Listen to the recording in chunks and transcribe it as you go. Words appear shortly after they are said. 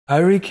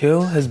Tyreek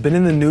Hill has been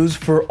in the news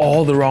for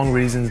all the wrong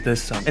reasons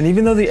this summer. And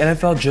even though the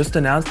NFL just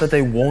announced that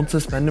they won't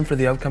suspend him for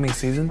the upcoming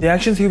season, the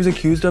actions he was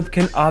accused of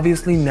can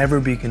obviously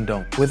never be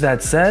condoned. With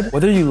that said,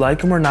 whether you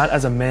like him or not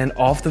as a man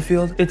off the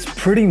field, it's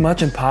pretty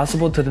much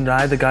impossible to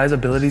deny the guy's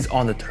abilities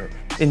on the turf.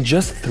 In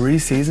just 3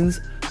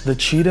 seasons, the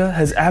Cheetah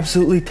has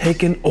absolutely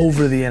taken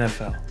over the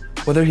NFL.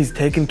 Whether he's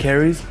taking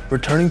carries,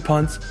 returning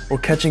punts, or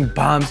catching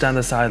bombs down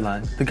the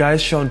sideline, the guy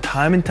has shown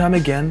time and time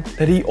again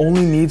that he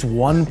only needs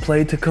one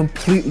play to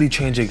completely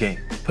change a game,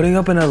 putting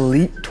up an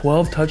elite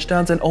 12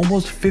 touchdowns and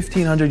almost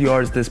 1,500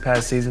 yards this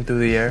past season through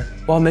the air,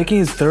 while making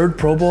his 3rd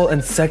Pro Bowl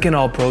and 2nd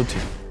All-Pro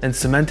team, and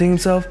cementing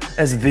himself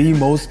as the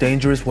most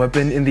dangerous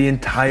weapon in the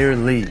entire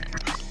league.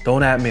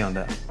 Don't at me on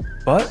that.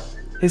 But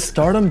his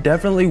stardom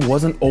definitely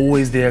wasn't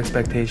always the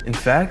expectation. In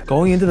fact,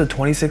 going into the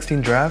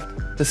 2016 draft,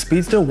 the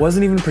speedster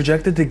wasn't even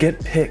projected to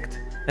get picked,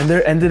 and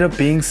there ended up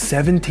being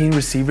 17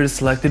 receivers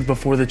selected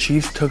before the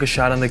Chiefs took a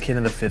shot on the kid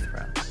in the 5th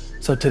round.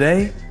 So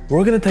today,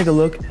 we're going to take a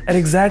look at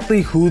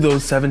exactly who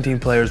those 17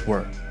 players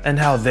were, and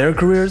how their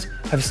careers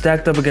have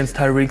stacked up against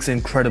Tyreek's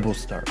incredible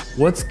start.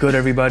 What's good,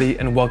 everybody,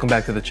 and welcome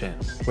back to the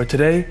channel, where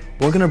today,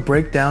 we're going to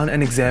break down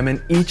and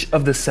examine each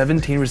of the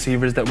 17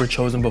 receivers that were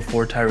chosen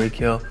before Tyreek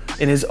Hill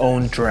in his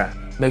own draft.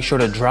 Make sure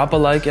to drop a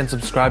like and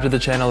subscribe to the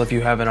channel if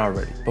you haven't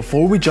already.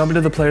 Before we jump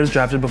into the players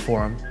drafted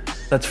before him,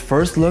 let's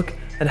first look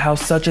at how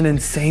such an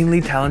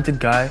insanely talented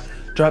guy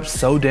dropped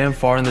so damn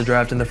far in the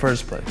draft in the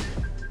first place.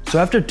 So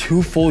after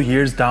 2 full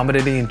years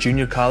dominating in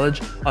junior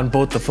college on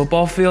both the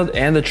football field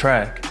and the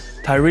track,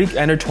 Tyreek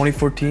entered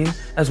 2014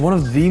 as one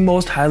of the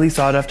most highly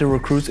sought after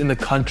recruits in the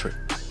country,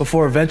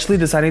 before eventually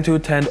deciding to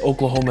attend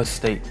Oklahoma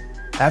State.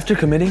 After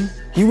committing,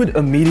 he would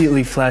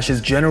immediately flash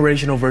his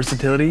generational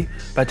versatility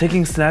by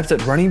taking snaps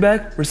at running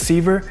back,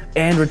 receiver,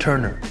 and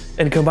returner,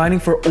 and combining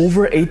for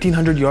over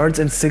 1,800 yards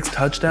and 6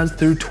 touchdowns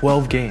through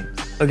 12 games,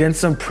 against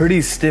some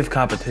pretty stiff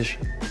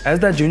competition. As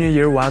that junior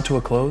year wound to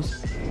a close,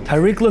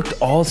 Tyreek looked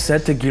all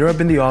set to gear up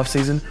in the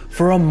offseason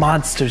for a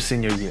monster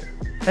senior year,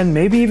 and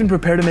maybe even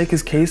prepare to make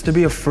his case to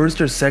be a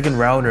 1st or 2nd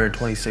rounder in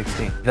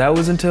 2016. That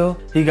was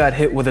until he got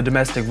hit with a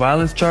domestic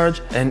violence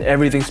charge and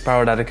everything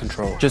spiraled out of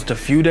control. Just a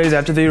few days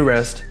after the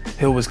arrest,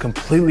 Hill was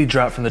completely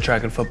dropped from the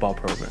track and football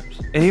programs.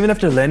 And even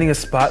after landing a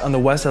spot on the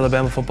West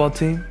Alabama football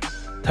team,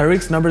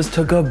 Tyreek's numbers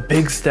took a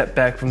big step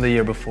back from the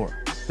year before.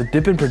 The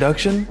dip in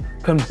production,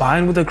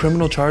 combined with the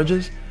criminal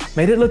charges,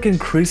 made it look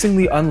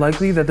increasingly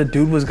unlikely that the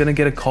dude was gonna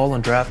get a call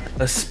on draft,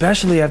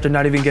 especially after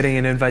not even getting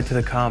an invite to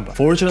the combine.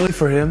 Fortunately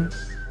for him,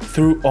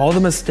 through all the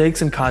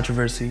mistakes and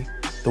controversy,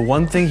 the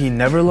one thing he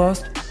never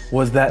lost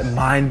was that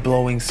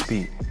mind-blowing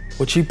speed,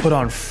 which he put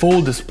on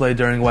full display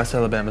during West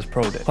Alabama's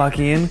Pro Day, clocking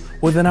in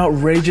with an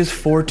outrageous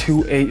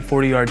 4.28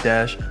 40-yard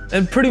dash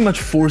and pretty much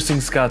forcing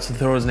scouts to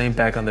throw his name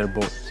back on their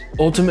boards.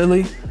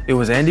 Ultimately, it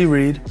was Andy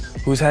Reid,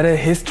 who's had a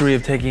history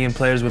of taking in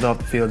players with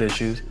off-the-field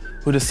issues,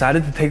 who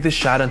decided to take the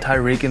shot on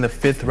Tyreek in the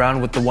 5th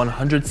round with the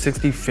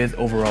 165th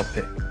overall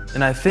pick.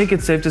 And I think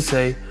it's safe to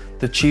say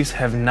the Chiefs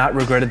have not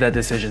regretted that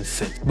decision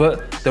since.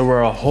 But there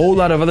were a whole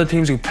lot of other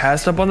teams who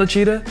passed up on the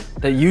Cheetah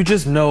that you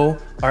just know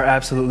are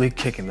absolutely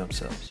kicking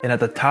themselves. And at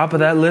the top of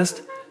that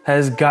list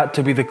has got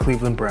to be the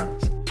Cleveland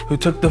Browns, who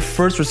took the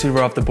first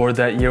receiver off the board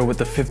that year with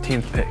the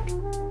 15th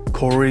pick,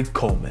 Corey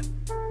Coleman.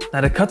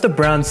 Now, to cut the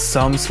Browns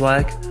some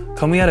slack,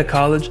 coming out of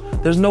college,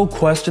 there's no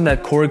question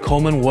that Corey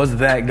Coleman was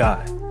that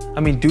guy.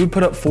 I mean, dude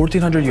put up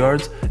 1,400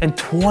 yards and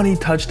 20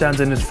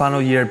 touchdowns in his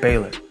final year at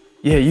Baylor.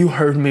 Yeah, you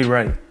heard me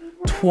right.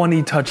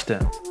 20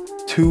 touchdowns.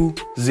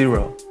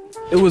 2-0.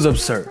 It was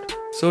absurd.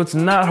 So it's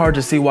not hard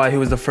to see why he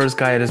was the first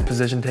guy at his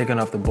position taken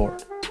off the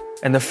board,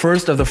 and the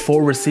first of the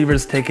 4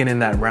 receivers taken in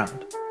that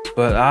round.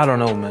 But I don't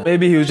know, man.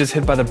 Maybe he was just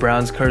hit by the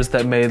Browns curse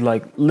that made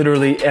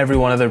literally every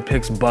one of their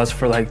picks bust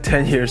for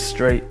 10 years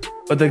straight.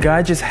 But the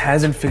guy just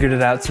hasn't figured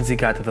it out since he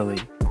got to the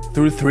league.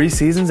 Through 3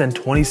 seasons and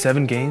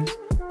 27 games,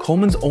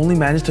 Coleman's only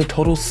managed to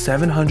total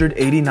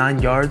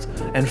 789 yards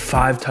and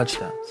 5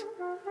 touchdowns.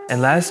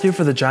 And last year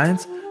for the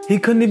Giants, he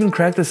couldn't even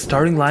crack the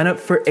starting lineup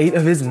for 8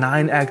 of his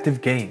 9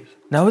 active games.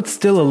 Now, it's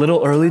still a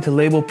little early to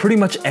label pretty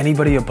much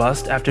anybody a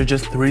bust after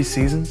just 3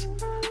 seasons,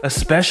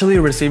 especially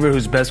a receiver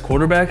whose best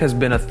quarterback has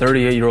been a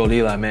 38-year-old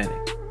Eli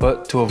Manning.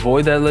 But to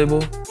avoid that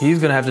label, he's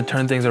gonna have to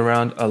turn things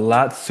around a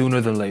lot sooner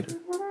than later.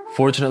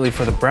 Fortunately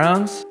for the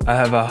Browns, I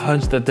have a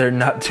hunch that they're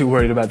not too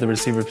worried about the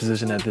receiver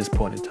position at this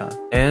point in time.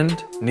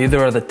 And neither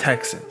are the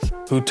Texans,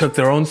 who took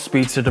their own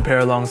speedster to pair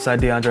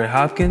alongside DeAndre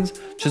Hopkins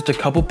just a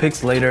couple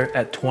picks later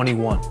at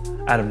 21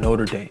 out of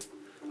Notre Dame.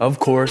 Of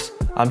course,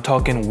 I'm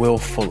talking Will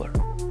Fuller.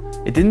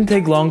 It didn't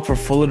take long for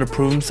Fuller to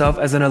prove himself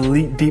as an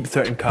elite deep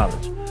threat in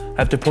college,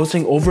 after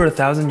posting over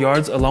 1,000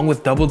 yards along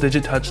with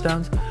double-digit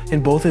touchdowns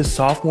in both his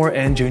sophomore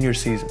and junior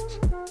seasons.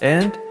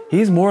 And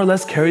he's more or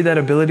less carried that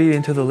ability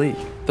into the league.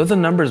 Though the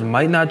numbers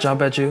might not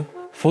jump at you,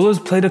 Fuller's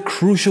played a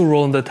crucial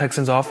role in the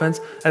Texans' offense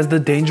as the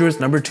dangerous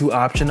number 2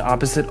 option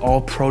opposite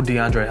All-Pro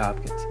DeAndre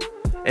Hopkins.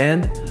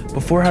 And,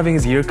 before having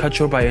his year cut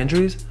short by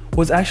injuries,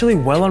 was actually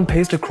well on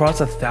pace to cross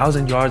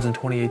 1,000 yards in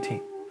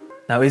 2018.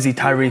 Now, is he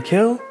Tyreek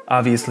Hill?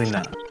 Obviously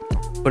not.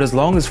 But as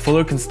long as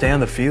Fuller can stay on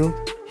the field,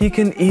 he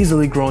can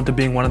easily grow into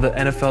being one of the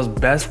NFL's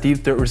best deep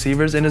threat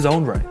receivers in his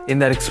own right, in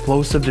that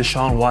explosive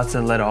Deshaun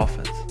Watson-led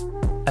offense.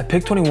 At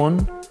pick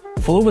 21,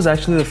 Fuller was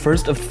actually the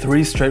first of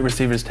 3 straight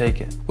receivers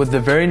taken, with the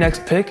very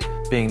next pick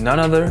being none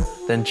other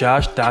than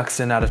Josh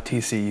Doctson out of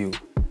TCU.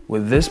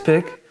 With this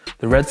pick,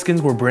 the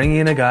Redskins were bringing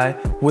in a guy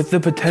with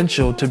the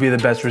potential to be the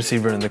best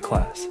receiver in the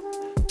class.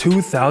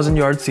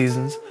 2,000-yard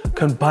seasons,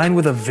 combined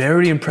with a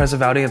very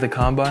impressive outing at the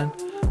Combine,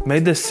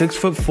 made the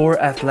 6'4"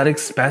 athletic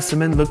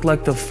specimen look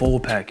like the full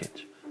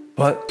package.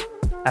 But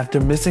after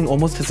missing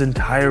almost his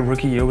entire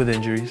rookie year with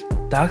injuries,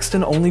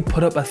 Doctson only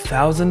put up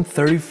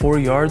 1,034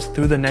 yards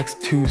through the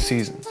next 2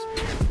 seasons.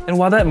 And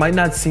while that might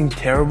not seem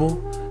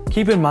terrible,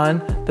 keep in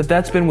mind that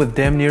that's been with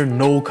damn near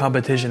no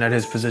competition at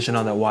his position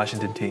on that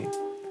Washington team.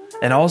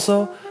 And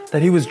also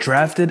that he was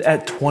drafted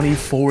at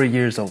 24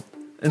 years old.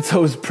 And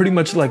so it's pretty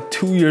much like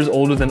 2 years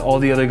older than all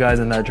the other guys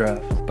in that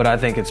draft. But I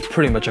think it's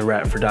pretty much a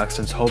wrap for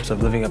Doctson's hopes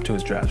of living up to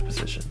his draft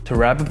position. To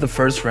wrap up the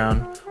first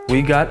round,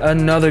 we got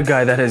another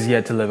guy that has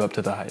yet to live up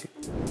to the hype.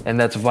 And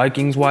that's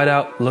Vikings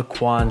wideout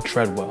Laquan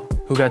Treadwell,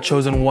 who got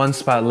chosen 1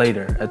 spot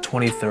later at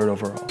 23rd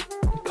overall.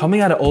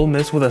 Coming out of Ole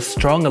Miss with a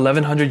strong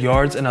 1,100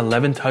 yards and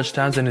 11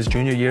 touchdowns in his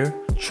junior year,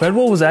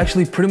 Treadwell was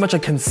actually pretty much a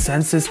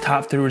consensus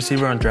top 3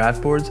 receiver on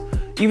draft boards,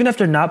 even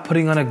after not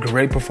putting on a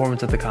great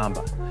performance at the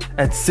Combine.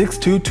 At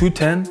 6'2",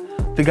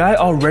 210, the guy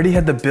already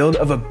had the build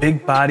of a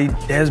big-bodied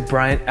Dez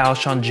Bryant,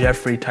 Alshon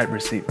Jeffrey type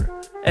receiver,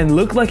 and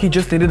looked like he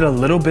just needed a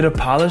little bit of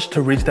polish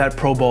to reach that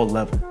Pro Bowl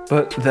level.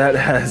 But that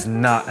has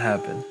not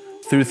happened.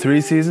 Through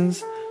 3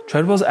 seasons,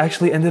 Treadwell's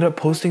actually ended up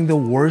posting the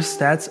worst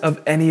stats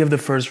of any of the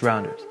first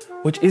rounders,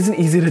 which isn't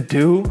easy to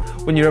do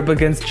when you're up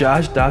against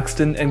Josh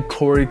Doctson and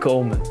Corey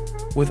Coleman.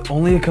 With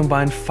only a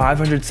combined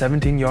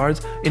 517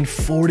 yards in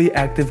 40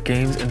 active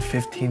games and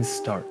 15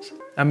 starts.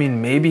 I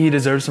mean, maybe he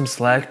deserves some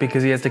slack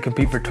because he has to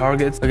compete for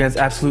targets against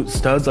absolute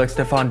studs like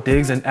Stephon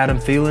Diggs and Adam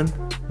Thielen,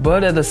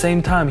 but at the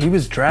same time, he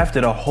was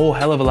drafted a whole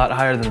hell of a lot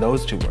higher than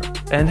those 2 were,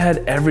 and had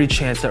every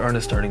chance to earn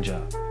a starting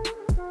job.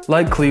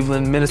 Like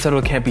Cleveland, Minnesota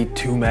can't be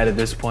too mad at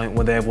this point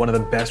when they have one of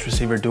the best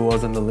receiver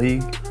duos in the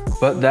league,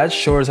 but that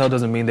sure as hell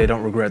doesn't mean they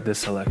don't regret this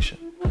selection.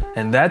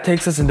 And that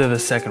takes us into the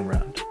second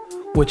round,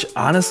 which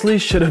honestly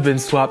should have been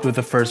swapped with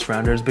the first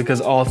rounders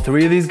because all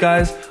 3 of these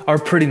guys are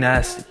pretty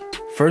nasty.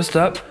 First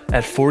up,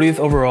 at 40th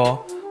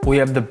overall, we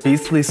have the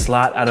beastly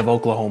slot out of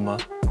Oklahoma,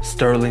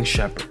 Sterling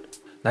Shepard.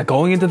 Now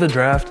going into the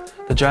draft,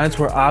 the Giants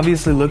were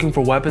obviously looking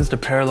for weapons to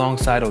pair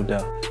alongside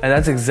Odell, and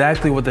that's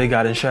exactly what they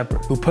got in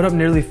Shepard, who put up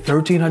nearly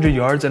 1,300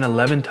 yards and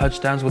 11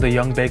 touchdowns with a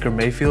young Baker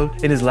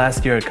Mayfield in his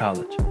last year at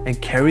college,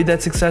 and carried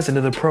that success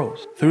into the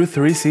pros. Through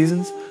 3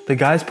 seasons, the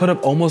guys put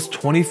up almost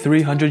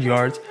 2,300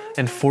 yards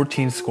and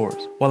 14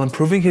 scores, while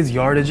improving his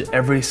yardage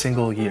every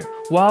single year.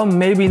 While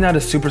maybe not a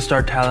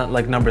superstar talent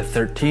like number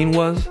 13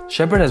 was,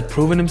 Shepard has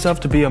proven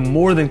himself to be a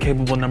more than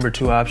capable number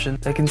 2 option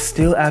that can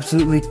still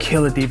absolutely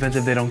kill a defense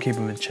if they don't keep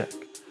him in check.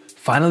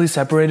 Finally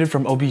separated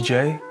from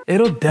OBJ,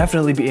 it'll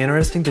definitely be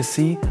interesting to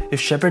see if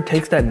Shepard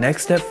takes that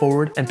next step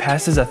forward and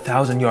passes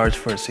 1,000 yards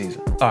for a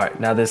season. Alright,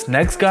 now this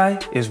next guy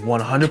is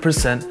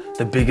 100%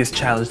 the biggest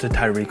challenge to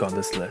Tyreek on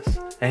this list,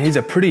 and he's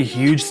a pretty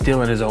huge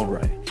steal in his own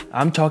right.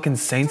 I'm talking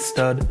Saints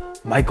stud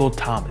Michael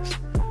Thomas,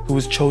 who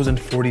was chosen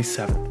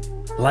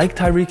 47th. Like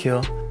Tyreek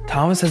Hill,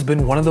 Thomas has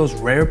been one of those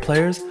rare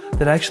players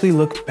that actually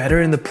look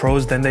better in the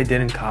pros than they did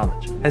in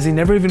college, as he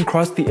never even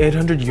crossed the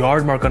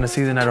 800-yard mark on a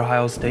season at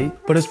Ohio State,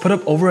 but has put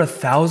up over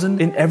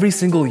 1,000 in every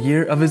single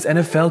year of his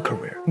NFL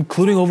career,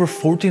 including over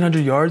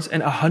 1,400 yards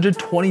and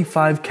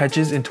 125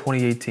 catches in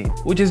 2018,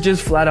 which is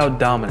just flat out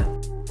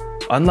dominant.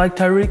 Unlike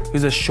Tyreek,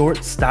 who's a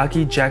short,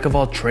 stocky,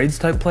 jack-of-all-trades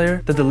type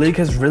player that the league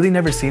has really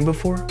never seen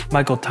before,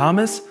 Michael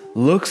Thomas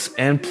looks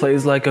and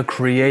plays like a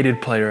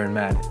created player in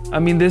Madden. I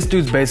mean, this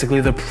dude's basically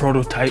the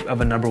prototype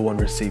of a number 1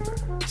 receiver.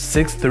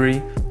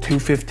 6'3",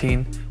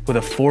 215, with a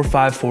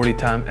 4.5 40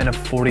 time and a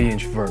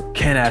 40-inch vert.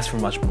 Can't ask for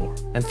much more.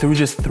 And through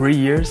just 3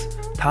 years,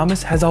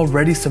 Thomas has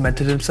already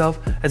cemented himself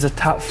as a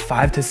top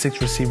 5 to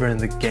 6 receiver in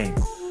the game,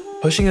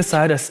 pushing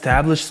aside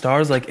established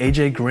stars like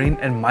AJ Green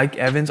and Mike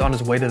Evans on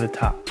his way to the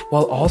top,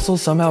 while also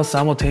somehow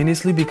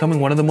simultaneously becoming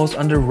one of the most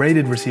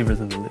underrated receivers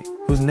in the league,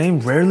 whose name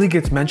rarely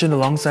gets mentioned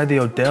alongside the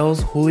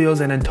Odells,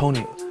 Julios, and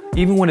Antonios,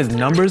 even when his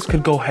numbers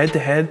could go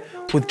head-to-head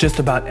with just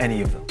about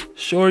any of them.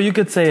 Sure, you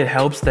could say it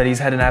helps that he's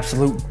had an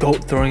absolute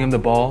GOAT throwing him the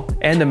ball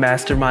and a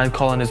mastermind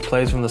calling his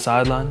plays from the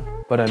sideline,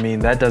 but I mean,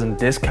 that doesn't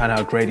discount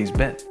how great he's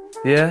been.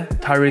 Yeah,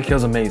 Tyreek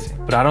Hill's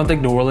amazing, but I don't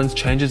think New Orleans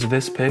changes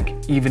this pick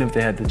even if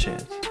they had the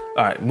chance.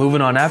 Alright,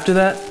 moving on after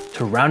that,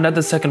 to round out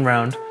the second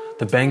round,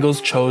 the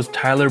Bengals chose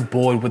Tyler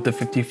Boyd with the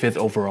 55th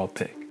overall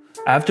pick.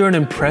 After an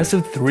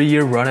impressive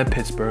 3-year run at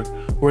Pittsburgh,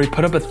 where he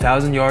put up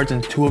 1,000 yards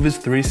in 2 of his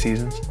 3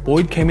 seasons,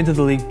 Boyd came into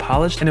the league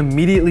polished and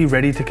immediately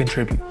ready to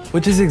contribute,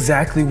 which is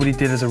exactly what he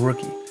did as a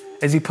rookie,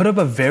 as he put up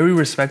a very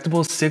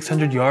respectable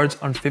 600 yards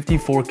on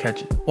 54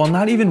 catches, while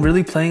not even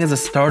really playing as a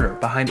starter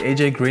behind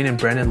AJ Green and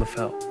Brandon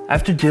LaFell.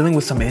 After dealing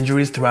with some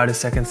injuries throughout his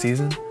second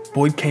season,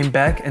 Boyd came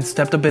back and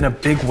stepped up in a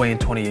big way in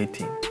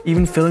 2018,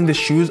 even filling the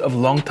shoes of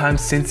longtime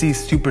Cincy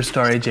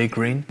superstar AJ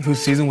Green, whose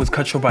season was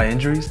cut short by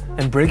injuries,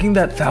 and breaking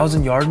that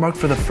 1,000-yard mark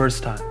for the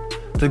first time,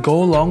 to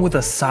go along with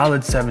a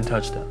solid 7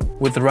 touchdowns.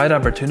 With the right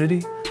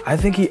opportunity, I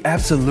think he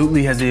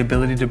absolutely has the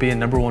ability to be a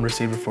 #1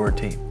 receiver for a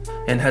team,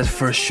 and has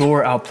for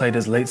sure outplayed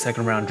his late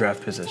 2nd round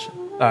draft position.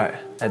 Alright,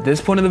 at this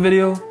point in the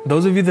video,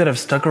 those of you that have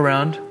stuck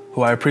around,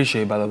 who I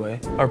appreciate by the way,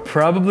 are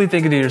probably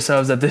thinking to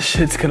yourselves that this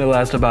shit's gonna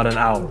last about an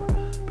hour,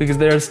 because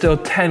there are still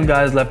 10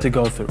 guys left to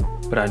go through.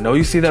 But I know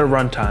you see that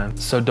runtime,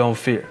 so don't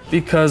fear.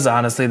 Because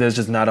honestly, there's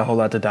just not a whole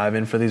lot to dive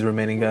in for these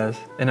remaining guys.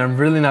 And I'm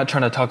really not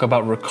trying to talk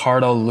about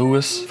Ricardo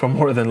Lewis for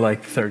more than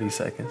like 30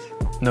 seconds.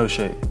 No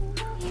shade.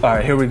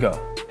 Alright, here we go.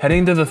 Heading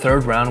into the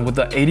 3rd round with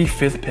the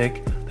 85th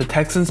pick, the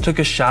Texans took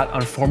a shot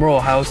on former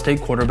Ohio State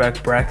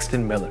quarterback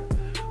Braxton Miller,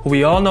 who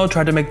we all know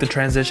tried to make the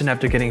transition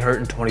after getting hurt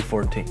in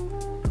 2014.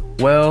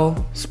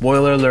 Well,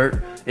 spoiler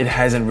alert, it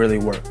hasn't really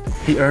worked.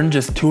 He earned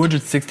just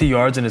 260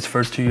 yards in his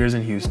first 2 years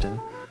in Houston,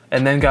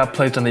 and then got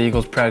placed on the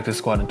Eagles practice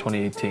squad in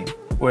 2018,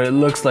 where it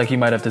looks like he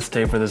might have to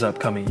stay for this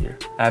upcoming year.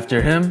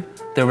 After him,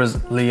 there was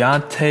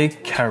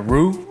Leonte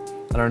Carroo.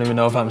 I don't even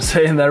know if I'm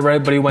saying that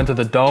right, but he went to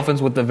the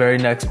Dolphins with the very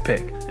next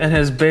pick, and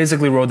has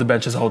basically rode the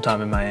bench his whole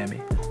time in Miami,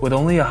 with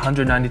only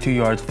 192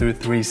 yards through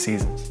 3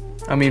 seasons.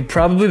 I mean,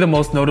 probably the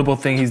most notable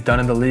thing he's done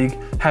in the league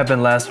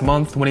happened last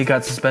month when he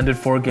got suspended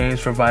 4 games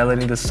for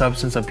violating the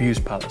substance abuse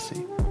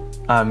policy.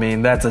 I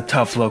mean, that's a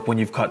tough look when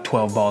you've caught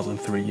 12 balls in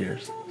 3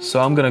 years. So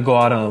I'm gonna go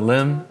out on a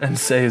limb and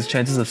say his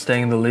chances of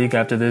staying in the league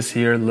after this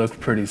year look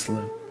pretty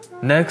slim.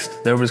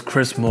 Next, there was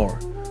Chris Moore,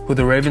 who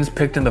the Ravens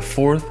picked in the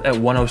 4th at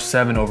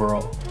 107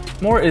 overall.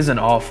 Moore isn't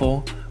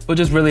awful, but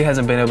just really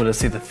hasn't been able to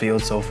see the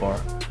field so far,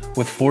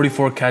 with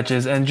 44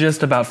 catches and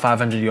just about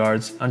 500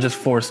 yards on just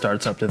 4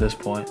 starts up to this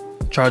point.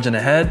 Charging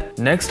ahead,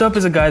 next up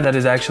is a guy that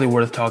is actually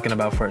worth talking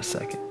about for a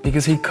second,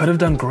 because he could have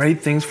done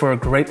great things for a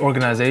great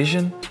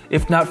organization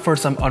if not for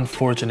some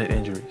unfortunate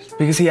injuries,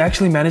 because he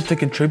actually managed to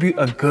contribute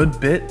a good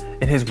bit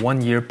in his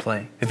 1 year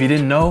playing. If you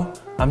didn't know,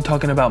 I'm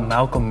talking about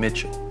Malcolm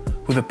Mitchell,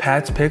 who the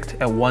Pats picked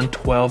at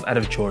 112 out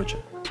of Georgia.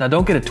 Now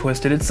don't get it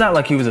twisted, it's not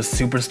like he was a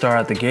superstar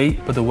at the gate,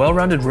 but the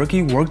well-rounded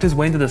rookie worked his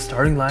way into the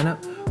starting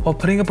lineup while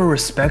putting up a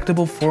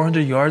respectable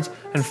 400 yards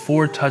and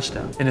 4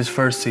 touchdowns in his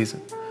first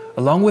season,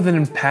 along with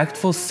an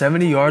impactful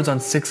 70 yards on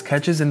 6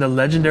 catches in the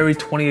legendary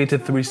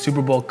 28-3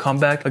 Super Bowl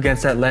comeback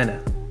against Atlanta.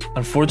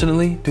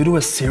 Unfortunately, due to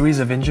a series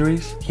of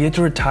injuries, he had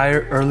to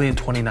retire early in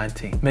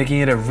 2019, making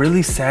it a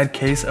really sad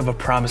case of a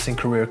promising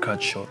career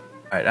cut short.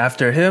 Alright,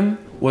 after him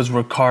was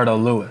Ricardo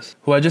Lewis,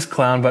 who I just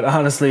clowned but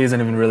honestly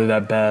isn't even really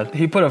that bad.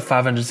 He put up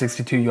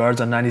 562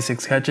 yards on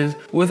 96 catches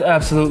with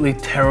absolutely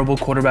terrible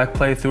quarterback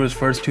play through his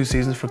first 2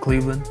 seasons for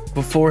Cleveland,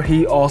 before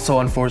he also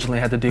unfortunately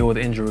had to deal with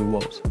injury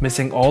woes,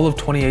 missing all of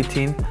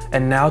 2018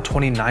 and now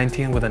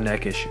 2019 with a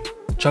neck issue.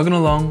 Chugging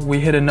along, we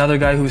hit another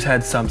guy who's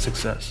had some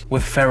success,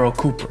 with Pharoh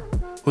Cooper,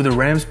 who the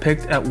Rams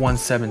picked at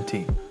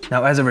 117.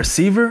 Now as a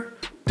receiver,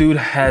 dude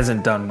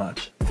hasn't done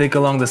much. Think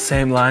along the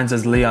same lines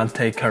as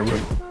Leonte Carroo.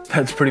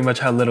 That's pretty much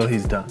how little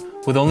he's done,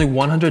 with only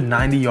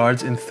 190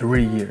 yards in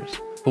 3 years.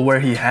 But where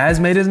he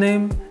has made his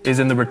name is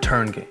in the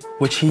return game,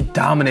 which he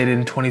dominated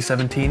in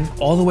 2017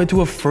 all the way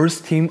to a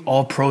first-team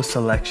All-Pro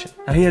selection.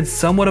 Now he had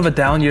somewhat of a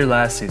down year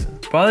last season,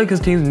 probably because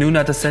teams knew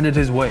not to send it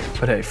his way.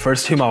 But hey,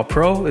 first-team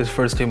All-Pro is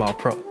first-team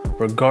All-Pro,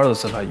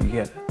 regardless of how you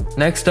get it.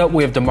 Next up,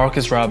 we have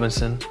Demarcus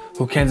Robinson,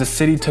 who Kansas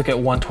City took at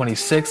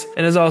 126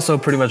 and has also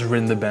pretty much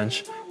ridden the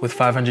bench with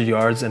 500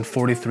 yards and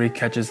 43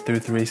 catches through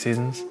 3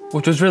 seasons,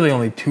 which was really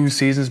only 2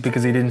 seasons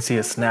because he didn't see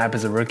a snap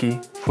as a rookie.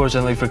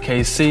 Fortunately for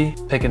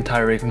KC, picking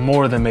Tyreek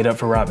more than made up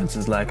for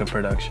Robinson's lack of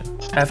production.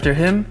 After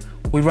him,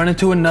 we run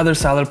into another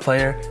solid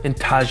player in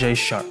Tajae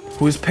Sharpe,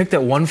 who was picked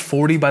at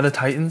 140 by the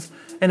Titans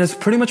and has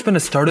pretty much been a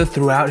starter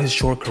throughout his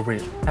short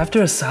career.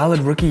 After a solid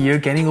rookie year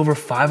gaining over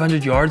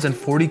 500 yards and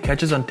 40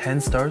 catches on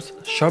 10 starts,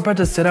 Sharpe had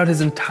to sit out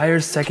his entire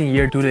 2nd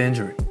year due to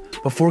injury,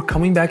 before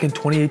coming back in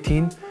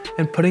 2018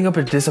 and putting up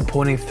a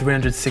disappointing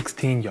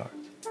 316 yards.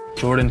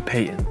 Jordan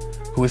Payton,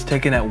 who was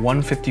taken at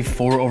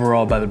 154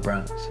 overall by the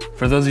Browns.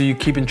 For those of you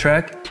keeping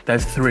track,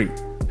 that's 3,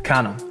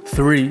 count them,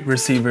 3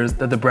 receivers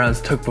that the Browns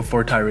took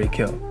before Tyreek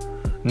Hill,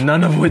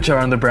 none of which are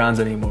on the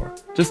Browns anymore.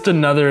 Just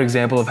another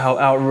example of how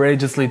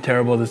outrageously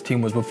terrible this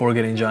team was before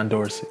getting John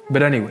Dorsey.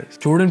 But anyways,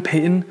 Jordan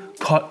Payton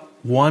caught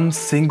 1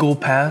 single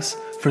pass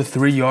for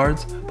 3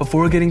 yards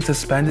before getting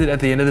suspended at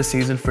the end of the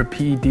season for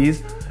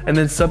PEDs and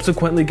then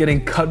subsequently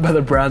getting cut by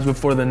the Browns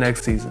before the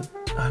next season.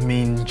 I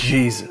mean,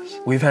 Jesus.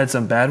 We've had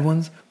some bad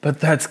ones, but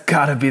that's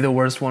gotta be the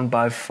worst one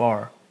by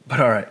far. But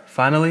alright,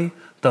 finally,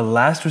 the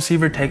last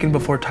receiver taken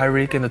before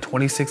Tyreek in the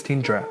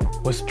 2016 draft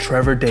was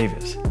Trevor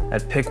Davis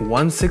at pick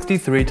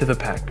 163 to the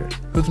Packers,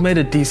 who's made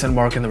a decent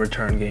mark in the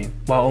return game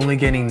while only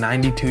gaining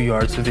 92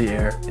 yards through the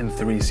air in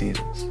 3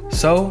 seasons.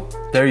 So,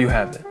 there you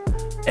have it.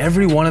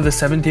 Every one of the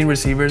 17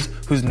 receivers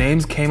whose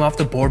names came off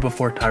the board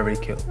before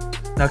Tyreek Hill.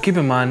 Now keep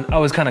in mind, I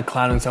was kind of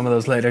clowning some of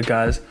those later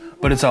guys,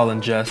 but it's all in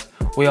jest.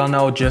 We all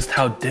know just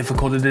how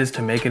difficult it is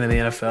to make it in the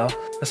NFL,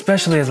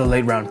 especially as a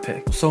late round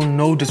pick. So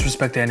no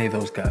disrespect to any of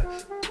those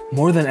guys.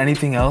 More than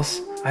anything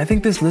else, I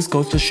think this list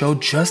goes to show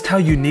just how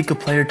unique a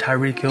player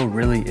Tyreek Hill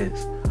really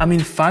is. I mean,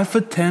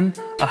 5'10",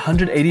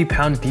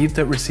 180-pound deep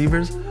threat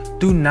receivers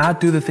do not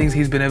do the things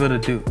he's been able to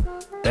do.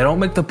 They don't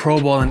make the Pro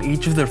Bowl in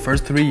each of their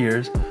first 3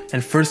 years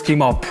and first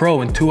team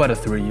All-Pro in 2 out of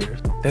 3 years.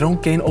 They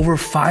don't gain over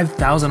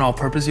 5,000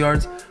 all-purpose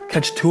yards,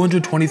 catch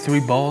 223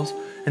 balls,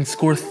 and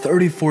score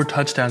 34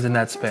 touchdowns in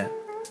that span.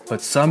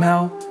 But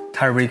somehow,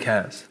 Tyreek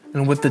has.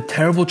 And with the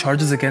terrible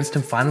charges against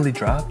him finally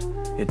dropped,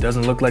 it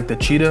doesn't look like the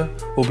cheetah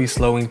will be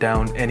slowing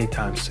down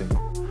anytime soon.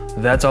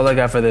 That's all I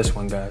got for this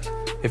one, guys.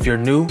 If you're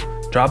new,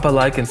 drop a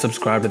like and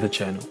subscribe to the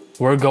channel.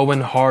 We're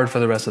going hard for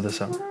the rest of the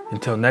summer.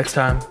 Until next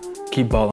time, keep balling.